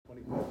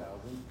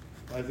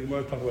I think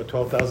we're talking about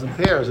 12,000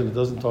 pairs, and it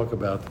doesn't talk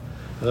about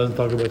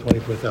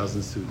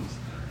 24,000 students.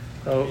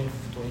 So,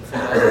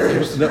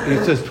 no,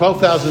 it says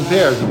 12,000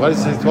 pairs. Why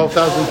does it say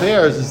 12,000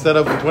 pairs instead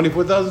of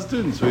 24,000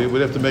 students? We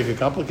would have to make it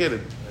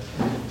complicated.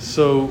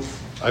 So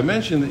I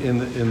mentioned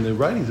in the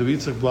writings of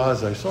Yitzhak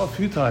Blazer, I saw a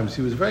few times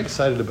he was very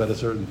excited about a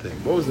certain thing.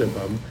 What was their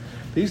problem?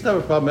 They used to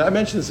have a problem. I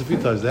mentioned this a few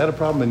times. They had a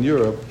problem in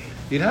Europe.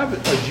 You'd have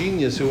a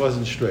genius who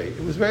wasn't straight.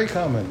 It was very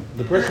common.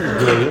 The person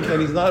is brilliant, and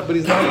he's not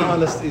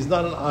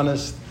an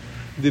honest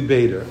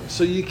debater.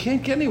 So you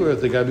can't get anywhere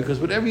with the guy because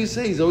whatever you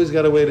say, he's always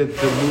got a way to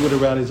move it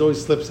around. He's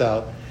always slips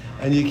out,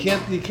 and you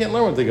can't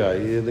learn with the guy.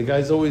 The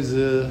guy's always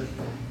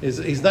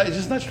he's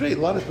just not straight.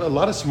 A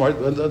lot of smart.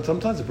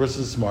 Sometimes the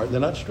person is smart, and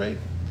they're not straight.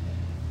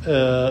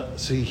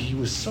 So he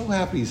was so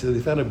happy. He said they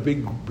found a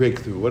big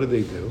breakthrough. What did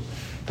they do?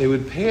 They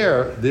would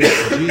pair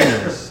this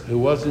genius who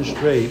wasn't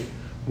straight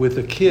with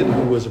a kid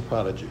who was a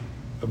prodigy,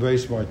 a very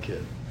smart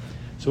kid.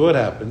 So what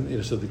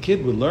happened? So the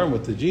kid would learn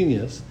with the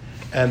genius,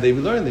 and they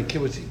would learn. The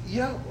kid would say,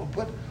 "Yeah,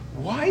 but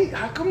why?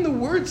 How come the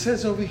word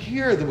says over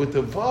here that with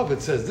the vav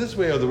it says this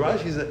way, or the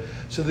Rashi says?"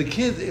 So the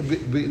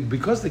kid,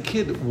 because the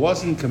kid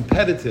wasn't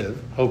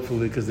competitive,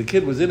 hopefully, because the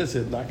kid was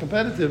innocent, not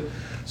competitive.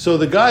 So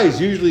the guy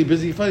is usually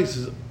busy fighting. He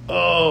says,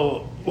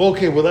 "Oh,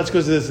 okay, well let's go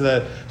to this and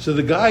that." So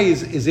the guy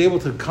is able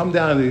to come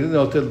down,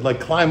 to like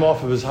climb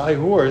off of his high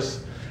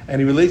horse,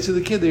 and he relates to the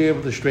kid. They're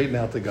able to straighten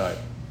out the guy.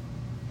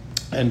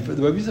 And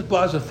the Rabbi Yitzhak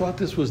Blazer thought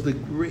this was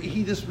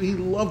he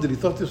loved it. He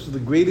thought this was the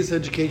greatest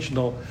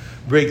educational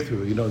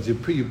breakthrough.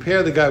 You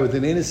pair the guy with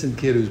an innocent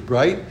kid who's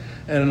bright,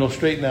 and it'll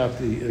straighten out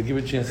give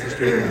a chance to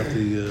straighten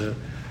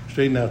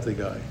out the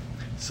guy.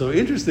 So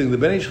interesting. The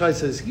Ben Ish Chai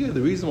says here the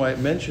reason why it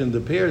mentioned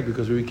the pairs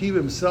because Rabbi Akiva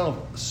himself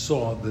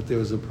saw that there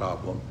was a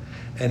problem,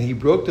 and he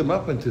broke them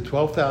up into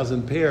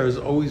 12,000 pairs,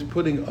 always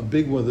putting a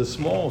big one with a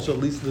small, so at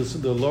least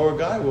the lower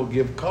guy will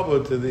give cover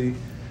to the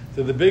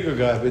bigger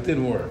guy, but it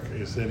didn't work.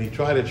 And he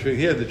tried a trick.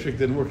 Here, the trick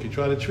didn't work. He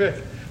tried a trick,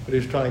 but he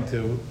was trying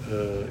to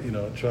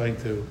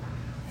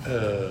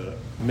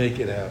make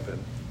it happen.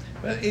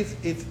 But it's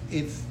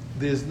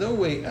there's no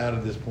way out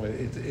of this point.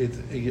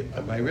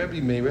 My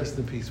Rebbe, may rest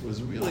in peace,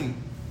 was really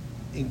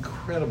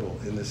incredible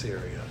in this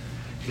area.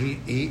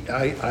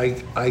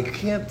 I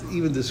can't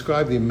even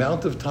describe the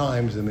amount of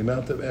times and the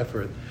amount of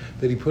effort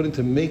that he put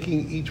into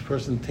making each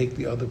person take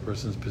the other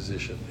person's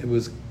position.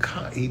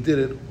 He did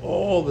it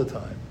all the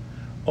time.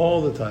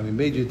 All the time. He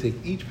made you take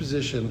each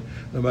position,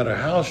 no matter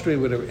how straight,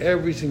 whatever,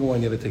 every single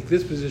one, you had to take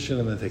this position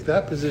and then take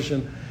that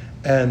position.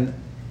 And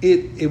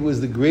it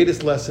was the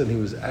greatest lesson. He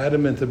was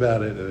adamant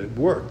about it, and it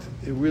worked.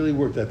 It really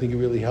worked. I think it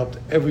really helped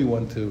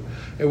everyone to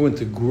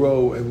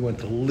grow, everyone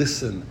to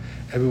listen,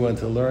 everyone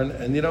to learn.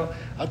 And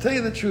I'll tell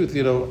you the truth.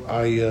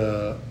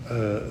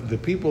 The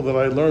people that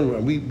I learned,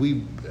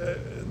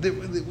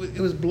 it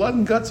was blood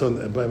and guts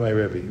by my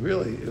Rebbe.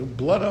 Really,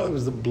 it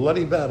was the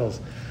bloody battles.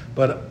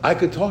 But I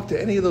could talk to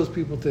any of those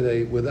people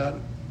today without.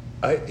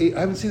 I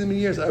haven't seen them in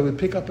years. I would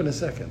pick up in a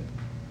second.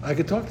 I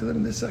could talk to them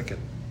in a second,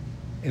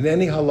 in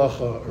any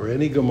halacha or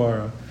any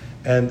gemara,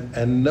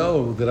 and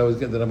know that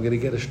I'm going to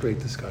get a straight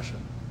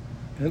discussion.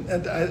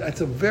 And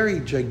it's a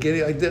very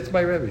gigantic. That's my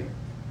Rebbe.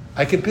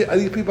 I can pick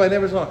these people I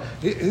never saw.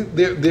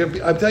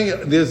 I'm telling you,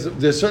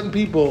 there's certain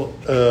people.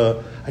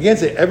 I can't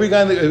say every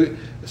guy.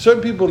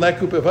 Certain people in that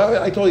group. If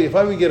I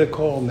would get a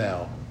call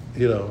now,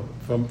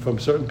 from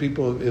certain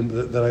people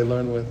that I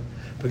learned with,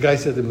 the guy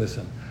said to him,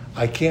 "Listen,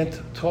 I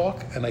can't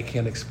talk and I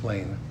can't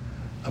explain.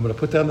 I'm going to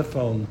put down the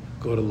phone,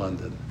 go to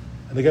London."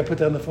 And the guy put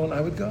down the phone.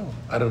 I would go.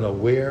 I don't know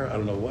where. I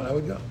don't know what. I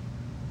would go.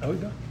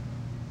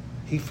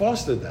 He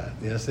fostered that.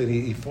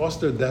 He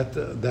fostered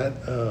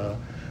a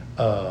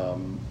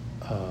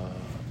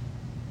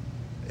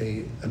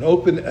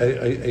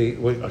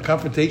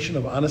confrontation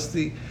of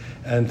honesty,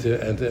 and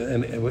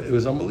it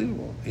was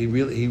unbelievable. He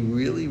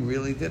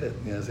really did it.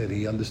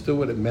 He understood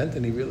what it meant,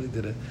 and he really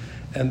did it.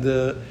 And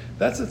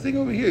that's the thing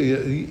over here.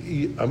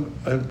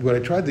 What I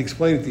tried to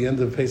explain at the end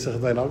of Pesach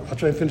night, I'll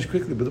try and finish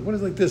quickly. But the point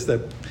is like this: that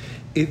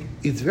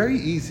it's very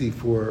easy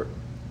for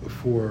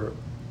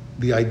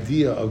the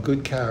idea of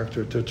good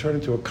character to turn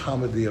into a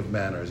comedy of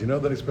manners. You know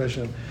that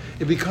expression?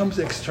 It becomes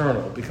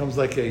external. It becomes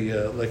like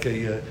a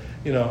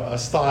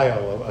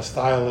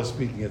style of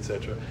speaking,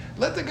 etc.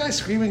 Let the guy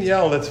scream and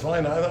yell. That's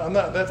fine.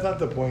 That's not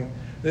the point.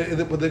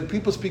 The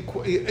people speak.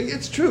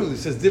 It's true. It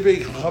says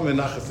divrei chacham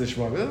v'nachas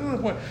nishma. That's not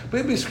the point.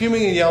 People be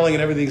screaming and yelling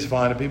and everything's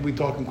fine. And people be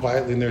talking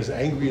quietly and they're as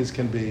angry as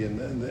can be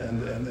and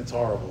it's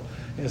horrible.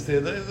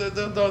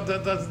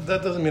 That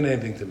doesn't mean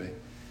anything to me.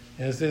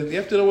 You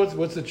have to know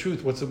what's the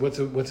truth, what's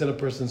in a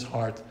person's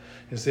heart,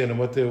 and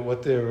what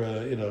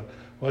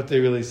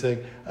they're really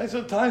saying. I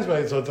saw times when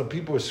I thought the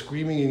people were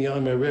screaming and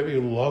yelling. My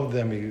Rebbe loved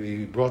them.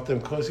 He brought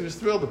them close. He was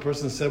thrilled. The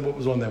person said what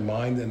was on their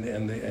mind,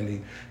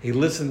 and he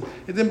listened.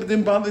 It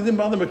didn't bother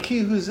him. A key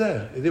who's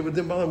there? It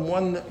didn't bother him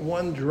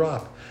one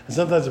drop. And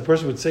sometimes a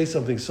person would say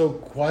something so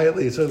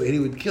quietly, so that he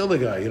would kill the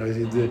guy.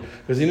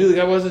 Because he knew the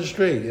guy wasn't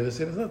straight. That's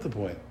not the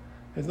point.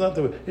 It's not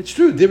the way. It's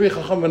true. Divrei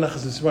chacham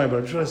v'nachas nismayim. But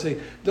I'm trying to say,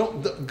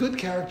 good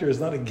character is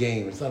not a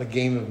game. It's not a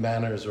game of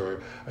manners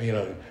or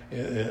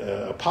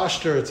a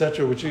posture,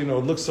 etc. Which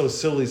looks so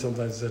silly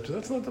sometimes, etc.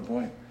 That's not the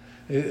point.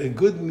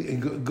 It's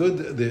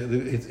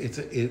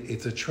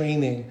a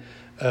training,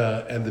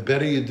 and the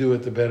better you do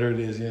it, the better it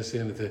is. You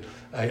understand?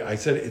 I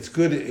said it's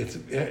good. It's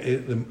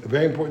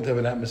very important to have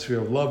an atmosphere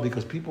of love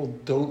because people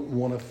don't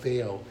want to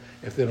fail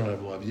if they don't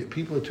have love.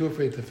 People are too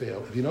afraid to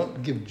fail. If you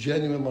don't give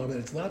genuine love, and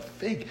it's not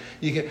fake.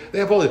 They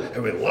have all this,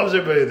 everybody loves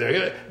everybody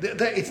there.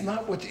 It's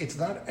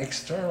not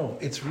external.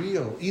 It's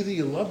real. Either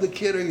you love the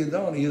kid or you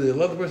don't. Either you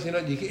love the person,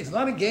 it's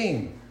not a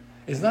game.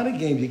 It's not a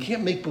game. You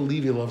can't make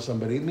believe you love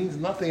somebody. It means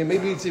nothing. And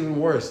maybe it's even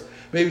worse.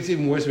 Maybe it's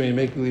even worse when you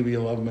make believe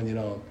you love them and you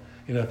don't.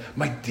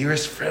 My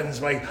dearest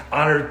friends, my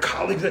honored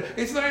colleagues.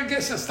 It's not, I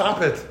guess,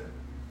 stop it.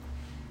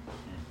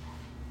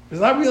 It's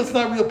not real. It's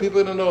not real.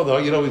 People don't know,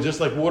 though. Just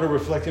like water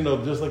reflects,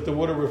 just like the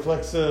water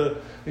reflects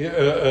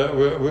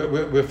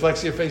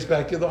reflects your face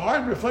back to you. The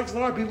heart reflects the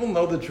heart. People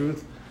know the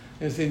truth.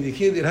 You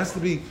can't. It has to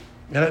be.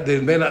 They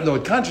may not know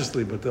it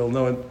consciously, but they'll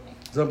know it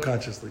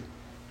subconsciously.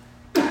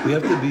 We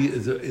have to be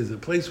is a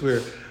place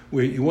where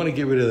you want to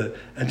get rid of that.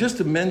 And just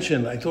to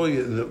mention, I told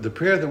you the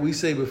prayer that we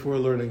say before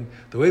learning,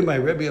 the way my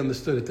Rebbe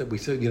understood it, that we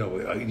said, you're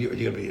going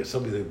to be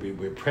somebody that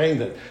we're praying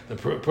that the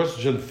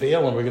person shouldn't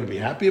fail, and we're going to be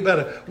happy about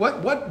it.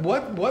 What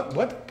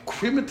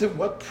primitive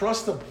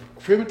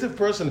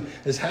person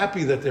is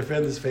happy that their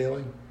friend is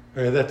failing,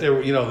 or that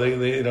they're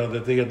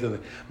that they get the.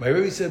 My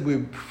Rebbe said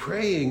we're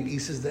praying. He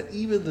says that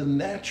even the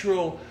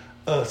natural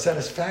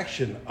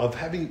satisfaction of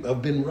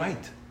been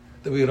right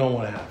that we don't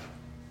want to have.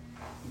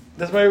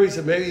 That's why he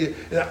said, maybe,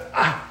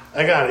 I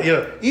got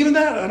it. Even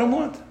that, I don't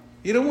want.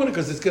 You don't want it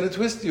because it's going to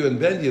twist you and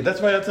bend you. That's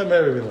why my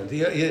Rebbe learned.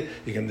 You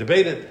can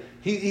debate it.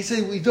 He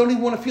said, we don't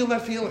even want to feel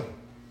that feeling.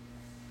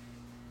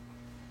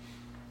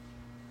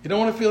 You don't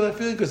want to feel that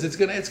feeling because it's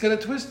going to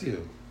twist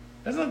you.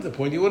 That's not the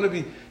point. You want to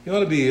be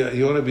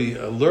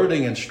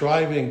learning and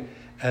striving,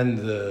 and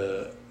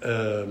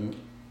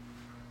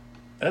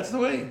that's the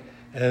way.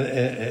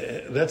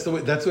 And that's the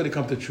way. That's where they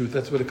come to truth.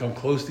 That's where they come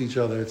close to each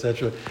other,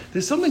 etc.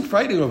 There's something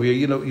frightening over here.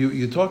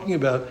 You're talking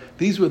about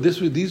these were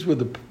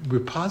the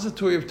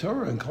repository of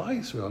Torah in Klal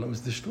Yisrael, and it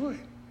was destroyed.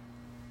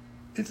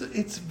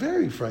 It's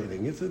very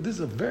frightening.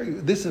 This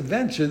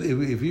event should.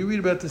 If you read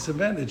about this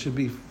event, it should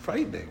be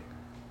frightening.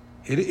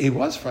 It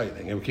was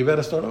frightening. And you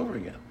better start over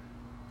again.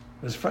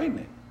 It was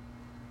frightening.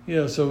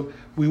 So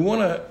we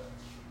want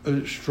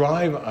to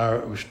strive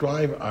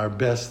our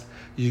best.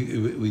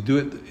 We do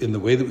it in the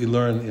way that we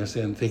learn,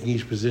 and taking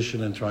each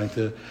position and trying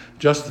to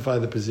justify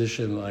the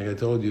position. Like I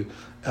told you,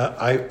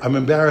 I'm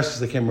embarrassed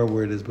because I can't remember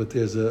where it is, but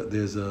there's a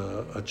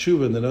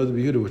tshuva in the Noda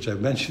B'Yehuda, which I've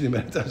mentioned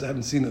many times. I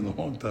haven't seen it in a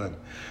long time.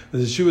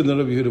 There's a tshuva in the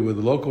Noda B'Yehuda where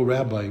the local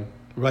rabbi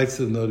writes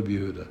to the Noda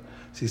B'Yehuda.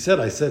 So he said,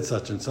 I said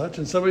such and such,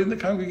 and somebody in the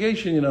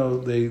congregation,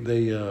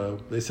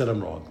 they said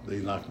I'm wrong. They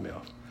knocked me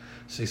off.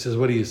 So he says,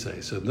 what do you say?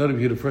 So Noda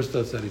B'Yehuda first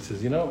starts that. He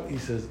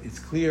says, it's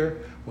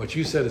clear what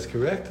you said is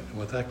correct and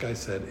what that guy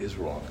said is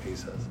wrong,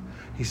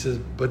 he says,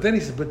 but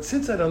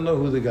since I don't know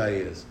who the guy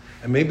is,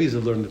 and maybe he's a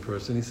learned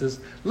person, he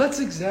says, let's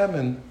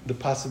examine the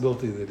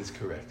possibility that he's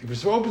correct. If you're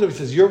so open to it, he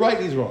says, you're right,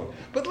 he's wrong.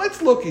 But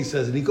let's look, he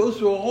says, and he goes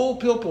through a whole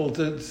pilpul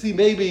to see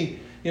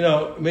maybe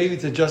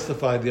to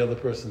justify the other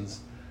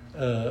person's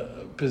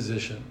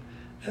position.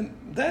 And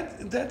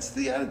that's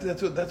the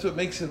attitude. That's what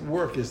makes it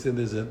work. Is that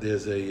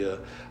there's a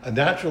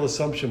natural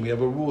assumption. We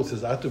have a rule. It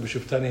says "Atu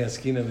b'shuftani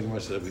haskina." And the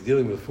Gemara says, "Are we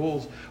dealing with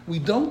fools?" We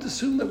don't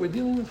assume that we're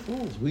dealing with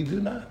fools. We do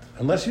not,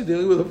 unless you're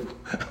dealing with a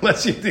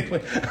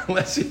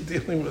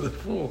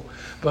fool.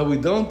 But we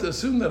don't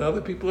assume that other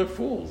people are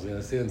fools. You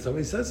understand?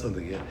 Somebody says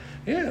something.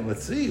 Yeah.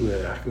 Let's see.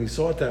 How can we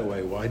saw it that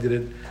way? Why did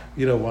it?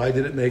 Why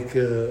did it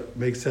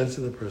make sense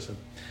to the person?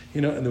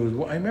 And I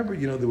remember.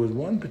 There was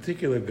one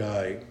particular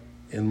guy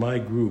in my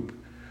group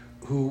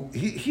who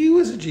he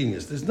was a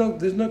genius. There's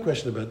no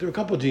question about it. There were a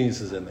couple of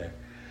geniuses in there.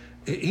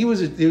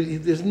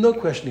 There's no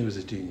question he was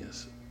a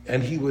genius.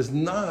 And he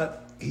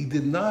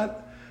did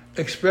not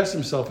express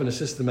himself in a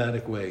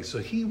systematic way. So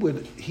he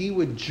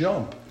would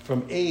jump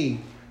from A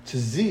to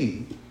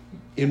Z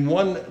in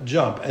one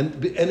jump.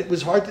 And it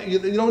was hard to,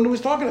 what he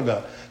was talking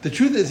about. The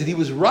truth is that he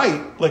was right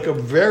like a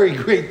very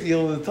great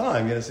deal of the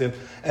time, you understand?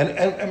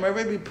 And my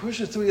Rebbe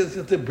pushes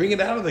to bring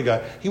it out of the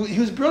guy. He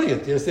was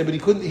brilliant, you understand? But he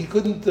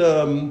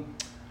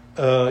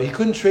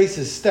couldn't trace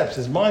his steps.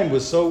 His mind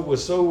was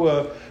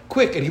so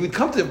quick, and he would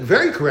come to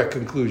very correct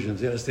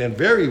conclusions. You understand,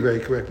 very, very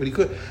correct. But he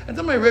could. And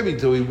then my Rebbe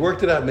too. He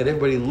worked it out, made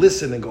everybody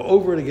listen and go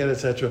over it again,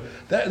 etc.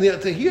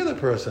 To hear the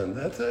person,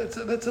 that's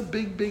a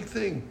big, big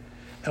thing.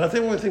 And I'll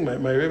tell you one thing.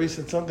 My Rebbe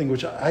said something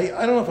which I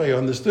don't know if I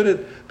understood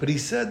it, but he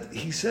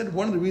said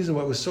one of the reasons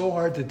why it was so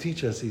hard to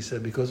teach us. He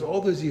said because all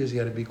those years he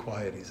had to be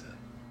quiet. He said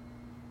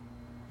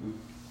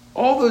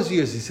all those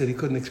years he said he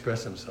couldn't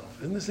express himself.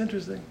 Isn't this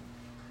interesting?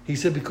 He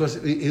said because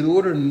in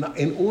order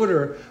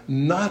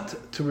not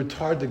to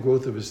retard the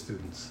growth of his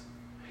students,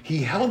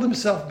 he held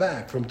himself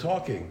back from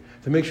talking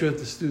to make sure that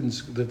the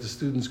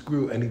students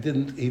grew, and he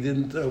didn't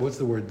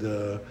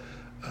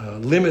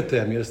limit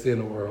them, you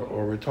understand,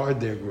 or retard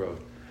their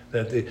growth.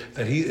 That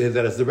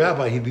as the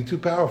rabbi, he'd be too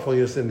powerful,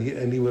 you understand,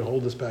 and he would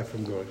hold us back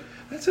from growing.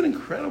 That's an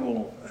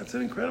incredible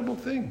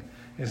thing.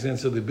 And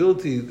so the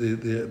ability,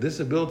 this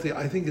ability,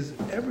 I think, is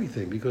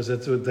everything, because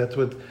that's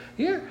what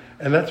here,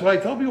 and that's why I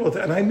tell people,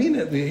 and I mean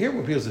it. You hear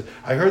what people say.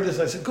 I heard this.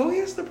 I said, go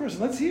ask the person.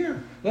 Let's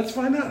hear. Let's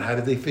find out. How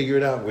did they figure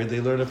it out? Where did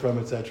they learn it from,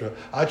 etc.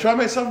 I try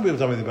myself to be able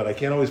to tell me, but I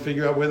can't always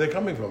figure out where they're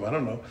coming from. I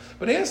don't know.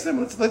 But ask them.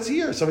 Let's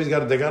hear. Somebody's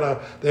got.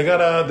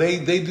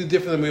 They do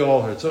different than we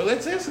all heard. So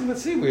let's ask them.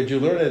 Let's see. Where'd you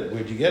learn it?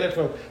 Where'd you get it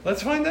from?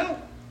 Let's find out.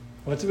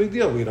 What's the big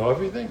deal? We know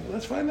everything.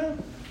 Let's find out.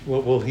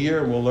 We'll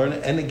hear and we'll learn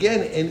it. And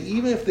again, and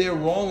even if they're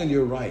wrong and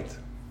you're right,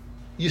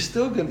 you're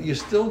still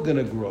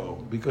gonna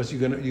grow, because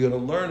you're gonna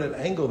learn an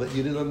angle that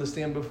you didn't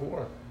understand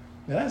before.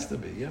 It has to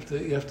be. You have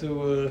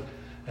to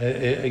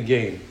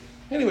gain.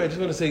 Anyway, I just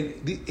want to say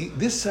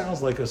this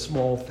sounds like a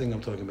small thing I'm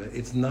talking about.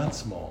 It's not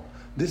small.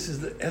 This is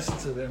the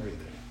essence of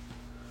everything.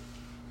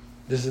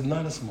 This is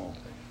not a small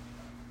thing.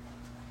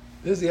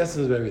 This is the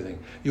essence of everything.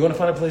 You want to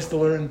find a place to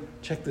learn?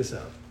 Check this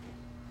out.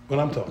 What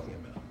I'm talking about.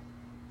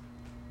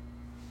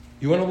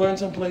 You want to learn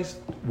someplace?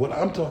 What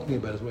I'm talking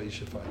about is what you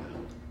should find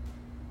out.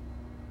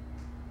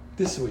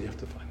 This is what you have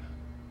to find out.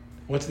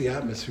 What's the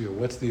atmosphere?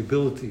 What's the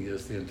ability to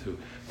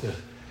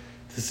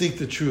seek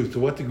the truth? To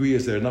what degree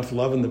is there enough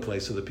love in the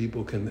place so that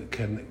people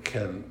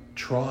can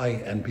try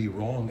and be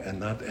wrong and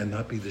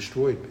not be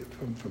destroyed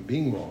from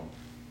being wrong?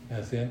 You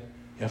understand?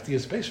 You have to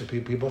give space for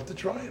people. People have to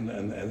try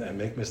and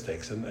make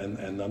mistakes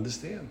and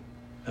understand.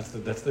 That's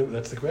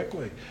the correct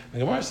way. The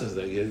Gemara says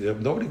that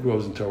nobody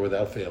grows in Torah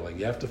without failing.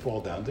 You have to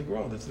fall down to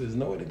grow. There's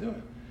no way to do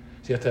it.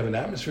 So you have to have an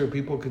atmosphere where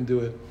people can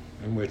do it,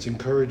 and where it's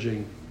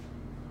encouraging,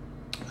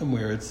 and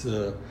where it's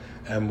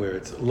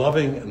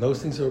loving, and those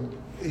things are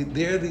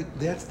there.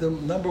 That's the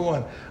number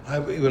one.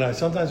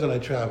 Sometimes when I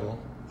travel,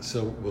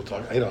 so we'll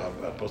talk. I'm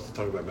supposed to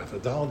talk about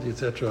methodology,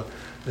 etc.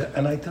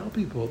 And I tell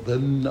people the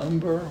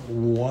number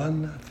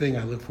one thing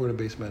I look for in a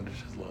base manager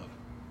is love.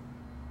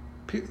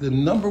 The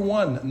number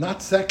one,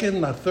 not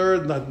second, not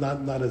third,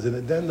 not as an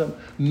addendum.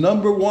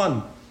 Number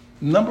one.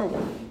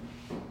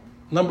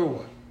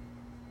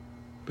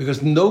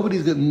 Because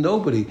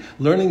nobody.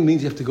 Learning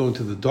means you have to go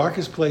into the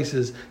darkest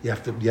places. You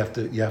have to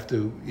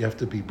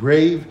be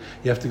brave.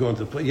 You have to go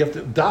into the place. You have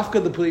to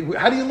dafka the place.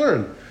 How do you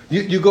learn?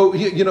 You go.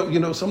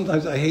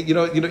 Sometimes I hate.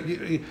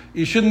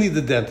 You shouldn't need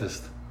the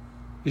dentist.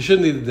 You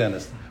shouldn't need the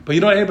dentist. But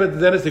you know what I hate about the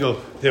dentist? They go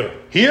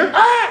here.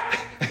 Ah!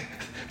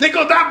 They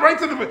go down right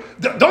to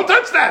the. Don't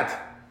touch that.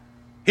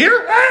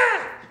 Here.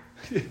 Ah!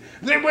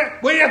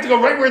 Where you have to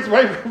go right where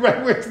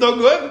it's no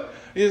good.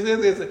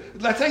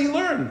 That's how you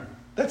learn.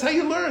 That's how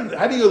you learn.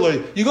 How do you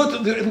learn?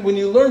 When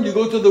you learn, you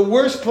go to the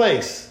worst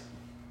place.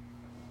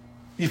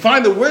 You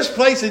find the worst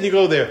place and you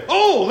go there.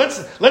 Oh,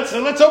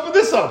 let's open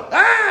this up.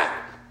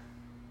 Ah!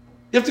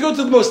 You have to go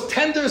to the most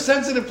tender,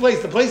 sensitive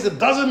place, the place that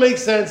doesn't make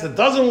sense, that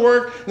doesn't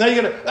work. Now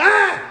you're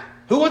gonna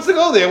Who wants to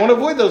go there? I want to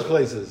avoid those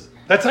places.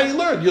 That's how you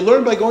learn. You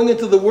learn by going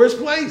into the worst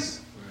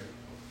place.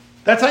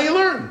 That's how you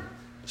learn.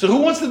 So who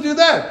wants to do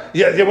that?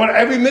 Yeah, you want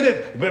every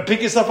minute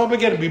pick yourself up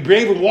again and be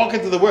brave and walk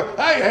into the world.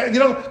 Hey,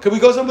 can we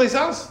go someplace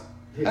else?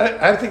 I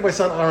had to take my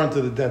son Aaron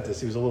to the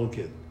dentist. He was a little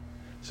kid.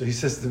 So he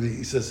says to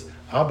me,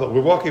 Abba,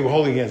 we're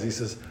holding hands. He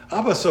says,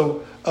 Abba,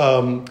 so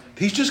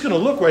he's just going to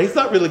look, right? He's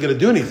not really going to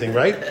do anything,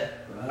 right?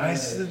 I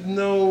said,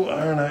 no,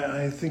 Aaron,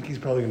 I think he's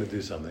probably going to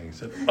do something. He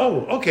said,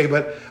 oh, okay,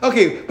 but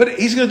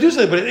he's going to do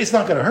something, but it's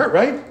not going to hurt,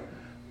 right?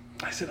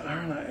 I said,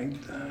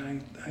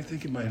 Aaron, I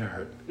think it might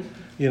hurt.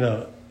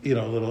 A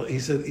little. He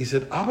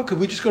said, Abba, could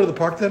we just go to the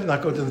park then and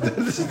not go to the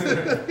dentist?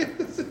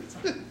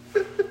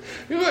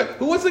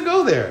 Who wants to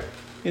go there?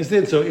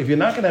 Instead, so if you're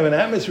not going to have an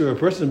atmosphere where a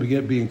person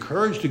be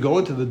encouraged to go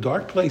into the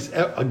dark place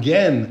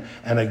again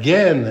and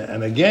again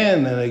and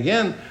again and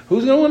again,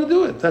 who's going to want to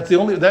do it? That's the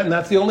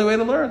only way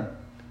to learn.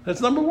 That's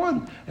number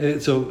one.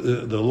 And so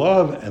the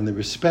love and the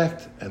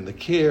respect and the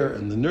care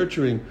and the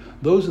nurturing,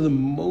 those are the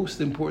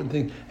most important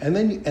things. And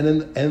then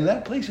in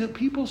that place,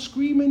 people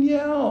scream and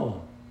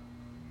yell.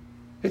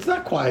 It's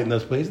not quiet in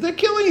those places. They're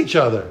killing each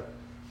other.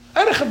 I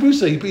had a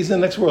chabrusa. He's in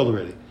the next world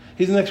already.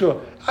 He's in the next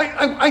world.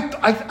 I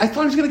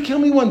thought he was going to kill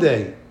me one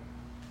day.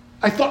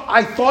 I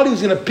thought he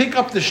was going to pick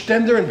up the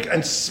stender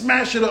and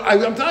smash it.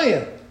 I'm telling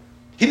you.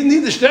 He didn't need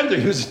the stender.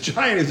 He was a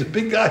giant. He was a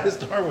big guy to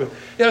start with.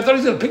 Yeah, I thought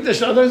he was going to pick the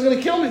stender. I thought he was going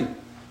to kill me.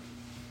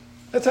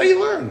 That's how you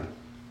learn.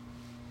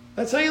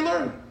 That's how you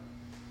learn.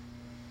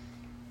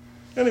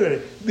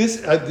 Anyway,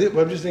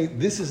 I'm just saying,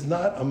 this is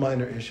not a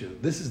minor issue.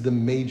 This is the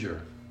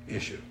major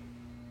issue.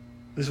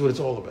 This is what it's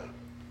all about.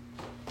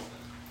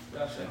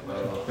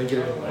 Thank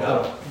you.